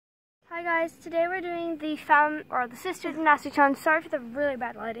Hi guys, today we're doing the sister gymnastics challenge. Sorry for the really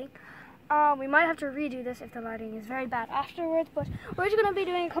bad lighting. We might have to redo this if the lighting is very bad afterwards, but we're just going to be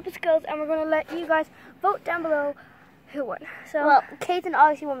doing a couple skills and we're going to let you guys vote down below who won. So, well, Kaiten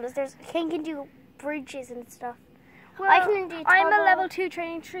obviously won because Kaiten can do bridges and stuff. Well, I can do I'm a level 2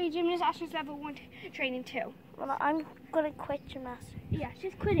 training 3 gymnast, Ashley's level 1 training 2. Well, I'm going to quit gymnastics. Yeah,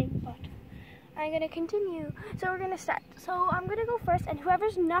 she's quitting, but I'm going to continue. So we're going to start. So I'm going to go first, and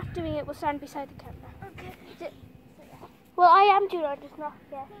whoever's not doing it will stand beside the camera. Okay. Well, I am doing it, just not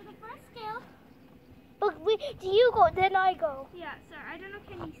yet. So the first skill. But do you go, then I go. Yeah, so I don't know,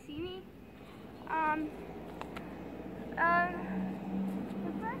 can you see me?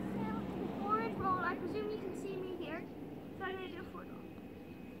 The first skill is a forward roll. I presume you can see me here. So I'm going to do a forward roll.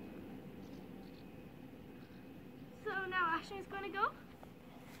 So now Ashley's going to go.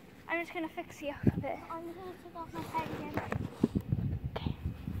 I'm just going to fix you up a bit. I'm going to take off my head again. Okay.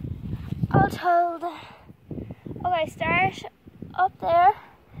 I'll hold. Okay, start up there.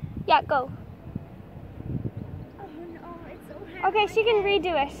 Yeah, go. Oh no, it's so hard. Okay, she can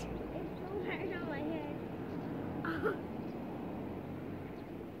redo it. It's so hard on my head.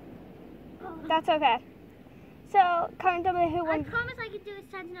 Oh. That's okay. So, comment down below who I won. promise I can do it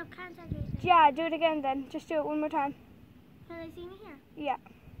standing up, can't I, Jason? Yeah, do it again then. Just do it one more time. Can they see me here? Yeah.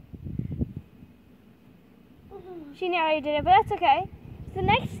 She nearly did it, but that's okay. The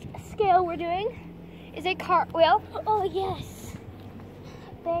next skill we're doing is a cartwheel. Oh, yes.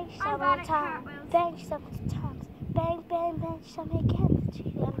 Bang, I'm seven bad at times. cartwheels. Bang, 7 times. Bang, bang, bang, seven again.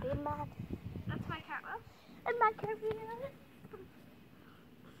 She's gonna be mad. That's my cartwheel. And my cartwheel.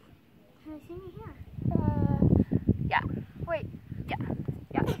 Can they see me here? Yeah. Wait. Yeah.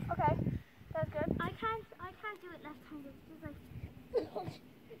 Yeah. Okay. That's good. I can't do it left-handed. It's like.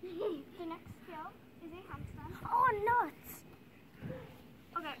 The next skill is a handstand. Oh, nuts.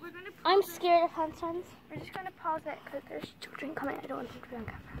 Okay, we're going to pause I'm it. scared of handstands. We're just going to pause it because there's children coming. I don't want them to be on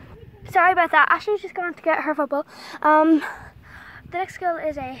camera. Sorry about that. Ashley's just going to get her football. The next skill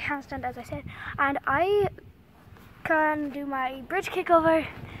is a handstand, as I said. And I can do my bridge kickover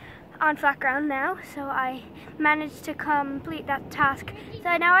on flat ground now. So I managed to complete that task.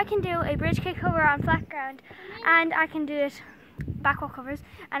 So now I can do a bridge kickover on flat ground. And I can do it back walkovers.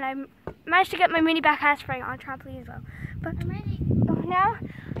 And I managed to get my mini back handspring on trampoline as well. But I'm ready. now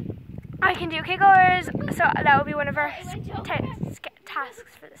I can do kickovers, so that will be one of our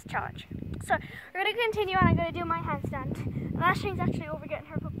tasks for this challenge. So we're going to continue and I'm going to do my handstand. And Ashley's actually over getting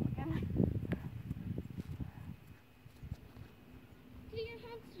her football again. Do your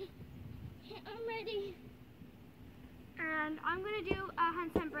hands. I'm ready. And I'm going to do a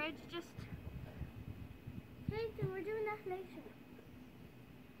handstand bridge, just... Nathan, we're doing that later.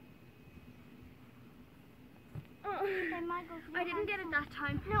 I didn't get it that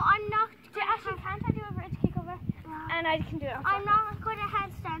time. No, I'm not. Ashley, can't I do a bridge kickover? And I can do it. I'm not good at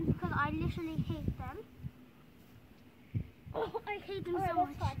handstands because I literally hate them. Oh, I hate them so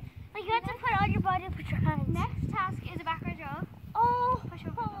much. Like you have to put on your body and put your hands. Next task is a backward roll. Oh, Push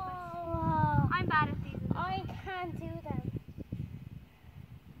over the I'm bad at these. I can't do them.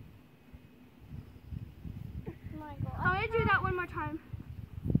 My God. I'm going to do that one more time.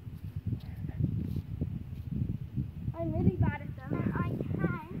 I'm really bad at them. And I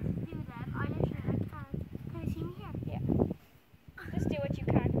can't do them. I literally can't. Can you see me here? Yeah. Just do what you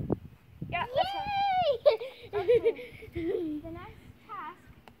can. Yeah, that's Yay! The next task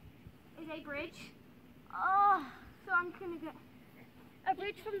is a bridge. Oh, So I'm going to get a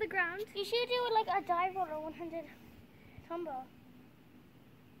bridge from the ground. you should do it like a dive roll or 100 tumble.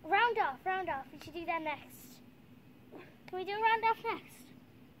 Round off. We should do that next. Can we do a round off next?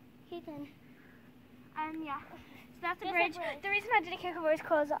 Keaton. Yeah. So that's a Just a bridge. bridge. The reason I did a kickover is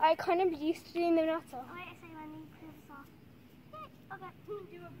because I kind of used to doing them not so. Wait a second, I need to clear this off. Okay.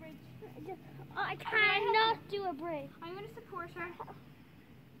 Do a bridge. I cannot do a bridge. I'm going to support her.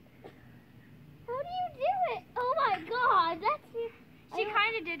 How do you do it? Oh my God, that's She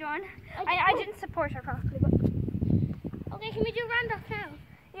kind of did one. I I didn't support her properly, but Okay, can we do round off now?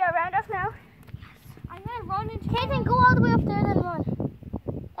 yeah, round off now. I'm going to run into Kaiten, go all the way up there, then run.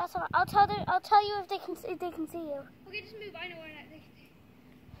 That's all. I'll tell you if they can see you. Okay, just move. I know where they can see.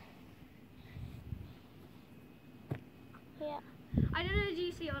 Yeah. I don't know, do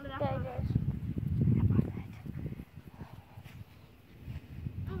you see all of that? There it is.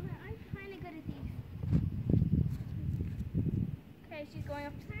 Okay, I'm kind of good at these. Okay, she's going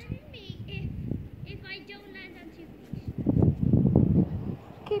up to Pardon me if I don't land on 2 feet.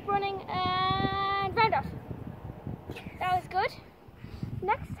 keep running and round off. That was good.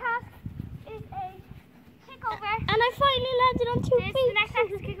 Next task is a kickover. And I finally landed on 2 feet. The next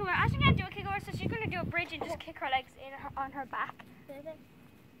task is kickover. Ashley can't do bridge and just kick her legs on her back.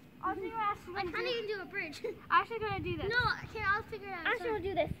 I'll do I can't even do a bridge. I'm actually gonna do this. No, okay, I'll figure it out. I'm actually gonna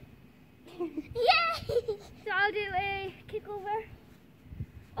do this. Yay! So I'll do a kick over.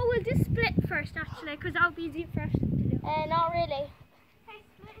 Oh, we'll just split first actually, because that'll be easier for us to do. Not really. Okay,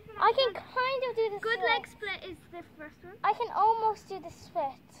 split is the I next can one. kind of do the Good split. leg split is the first one. I can almost do the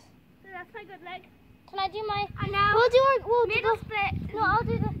split. So that's my good leg. Can I do my? And now We'll middle do. split. No, I'll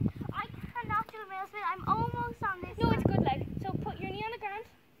do the. I cannot do a middle split. I'm almost on this. No, one. it's good leg. So put your knee on the ground.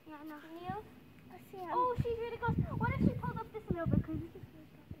 Yeah, no. Kneel. I see. Oh, she's really close. What if she pulled up this a little bit? Because this is really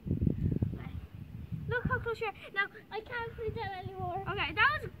okay. Look how close you are. Now, I can't pretend anymore. okay, that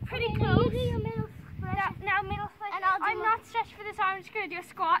was pretty Okay, close. now you do your middle split. Now middle split. And I'll do I'm my- not stretched for this arm. I'm just going to do a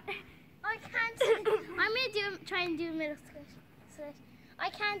squat. I can't. I'm gonna try and do a middle split. I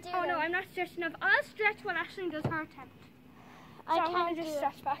can't do. Oh no, them. I'm not stretched enough. I'll stretch while Ashley does her attempt. So I I'm can't going to do just it.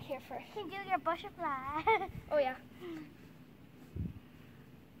 stretch back here first. You can do your butterfly. Oh yeah.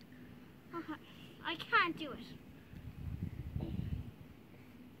 Okay. I can't do it.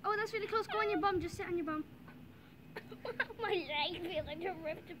 Oh, that's really close. Go on your bum. Just sit on your bum. My leg feels like they're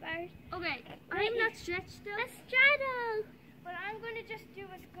ripped apart. Okay. I'm not stretched still. A straddle. But I'm going to just do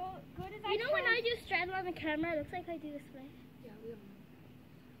as good as I You can. know when I do straddle on the camera, it looks like I do a split. Yeah, we all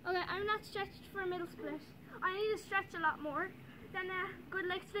know. Okay, I'm not stretched for a middle split. I need to stretch a lot more than a good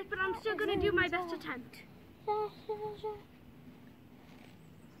leg split, but I'm still going to do my best attempt.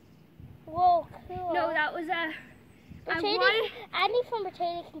 Whoa, cool. No, that was a Andy from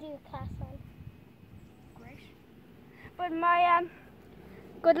Britannia can do a class one. Great. But my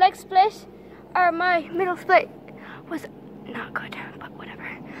good leg split, or my middle split, was not good, but whatever.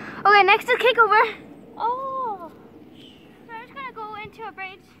 Okay, next is kick over. Oh. So I'm just going to go into a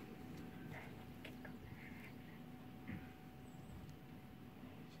bridge.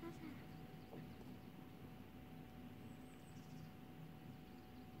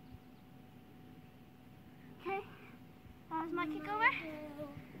 Okay, that was my kick over.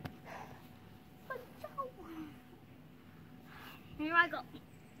 Here I go.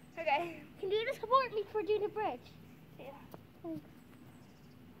 Okay. Can you support me for doing the bridge? Yeah. Thanks.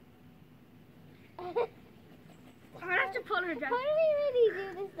 I'm gonna have to pull her down. How do we really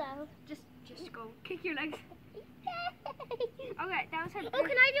do this now? Just go. Kick your legs. Okay, that was her. Oh,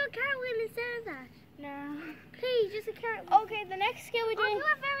 can I do a cartwheel instead of that? No. Please, just a cartwheel. Okay, the next skill we're I'll doing. do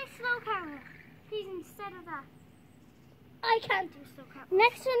a very slow cartwheel. Please, instead of that. I can't do slow cartwheel.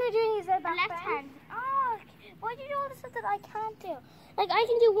 Next one we're doing is a back left bend. hand. Oh, why do you do all the stuff that I can't do? Like I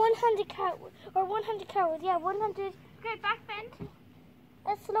can do one-handed cartwheel or one-handed cartwheel. Yeah, one-handed. Okay, back bend.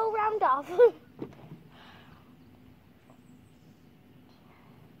 A slow round off.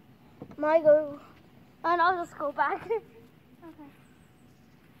 My go. And I'll just go back. Okay.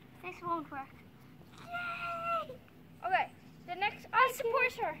 This won't work. Yay! Okay, the next. I'll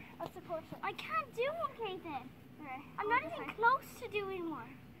support her. I'll support her. I can't do okay then. Okay. I'm not even close to doing more.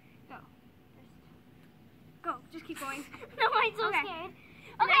 Go. Go. Just keep going. No, I'm so Okay. scared.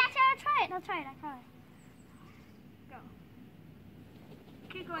 Okay, Okay, actually, I'll try it. I'll try it. I'll try it. Go.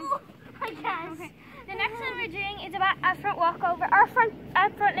 Keep going. I can't. Okay. The next one we're doing is about a front walkover, or front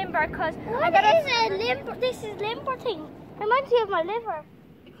limber, because What is a limber? This is limber thing. Reminds me of my liver.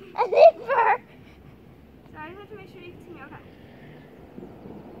 A liver. So I just have to make sure you can see me. Okay.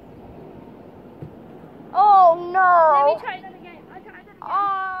 Oh Let no. me try that again. I'll try that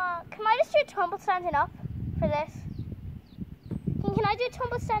again. Can I just do a tumble standing up for this? Can I do a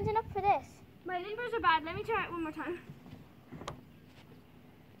tumble standing up for this? My limbers are bad. Let me try it one more time.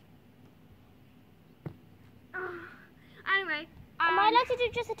 Anyway. Am I allowed to do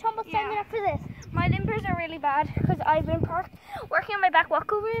just a tumble standing yeah. up for this? My limbers are really bad because I've been working on my back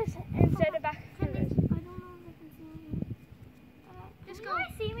walkovers instead of back. I don't know if I can see you. Just Can go. you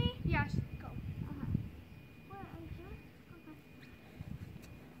guys see me? Yes. Go. Where are you? Okay.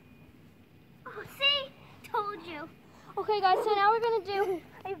 Oh, see? Told you. Okay, guys. So now we're gonna do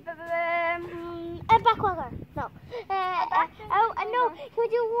A back walker. No. No. Can we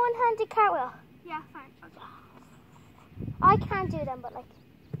do one-handed cartwheel? yeah, fine. Okay. I can't do them, but like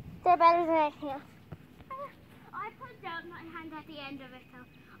they're better than anything else. I put down my hand at the end of it, though.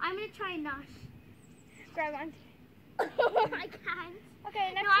 I'm gonna try not. Grab on. I can't.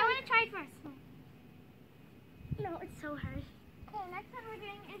 Okay, next No, I one. want to try it first. No, it's so hard. Okay, next one we're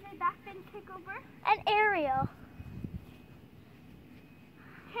doing is a back bend kick over. An aerial.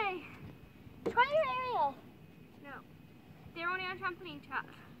 Okay. Try your aerial. No. They're only on trampoline chat.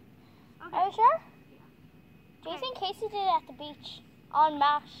 Okay. Are you sure? Yeah. Do you think Casey did it at the beach on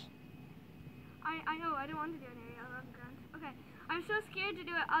MASH? I know, I don't want to do an aerial on the ground. Okay, I'm so scared to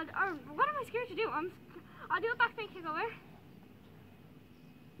do it. Or what am I scared to do? I'll do a back bend kick over.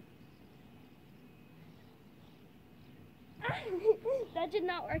 That did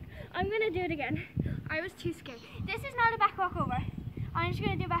not work. I'm gonna do it again. I was too scared. This is not a back walk over. I'm just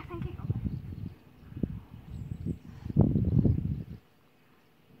gonna do a back bend kick over.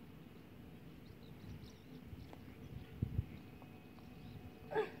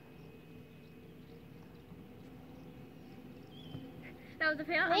 That was a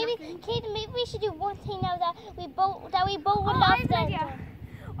fail. Maybe, Kate, maybe we should do one thing now that we both would I love have an to. idea.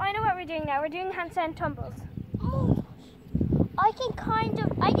 I know what we're doing now. We're doing handstand tumbles. Oh, I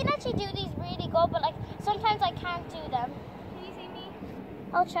can actually do these really good, but like sometimes I can't do them. Can you see me?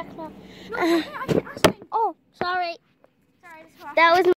 I'll check now. No, okay, I can ask you. Oh, sorry. Sorry, this is That was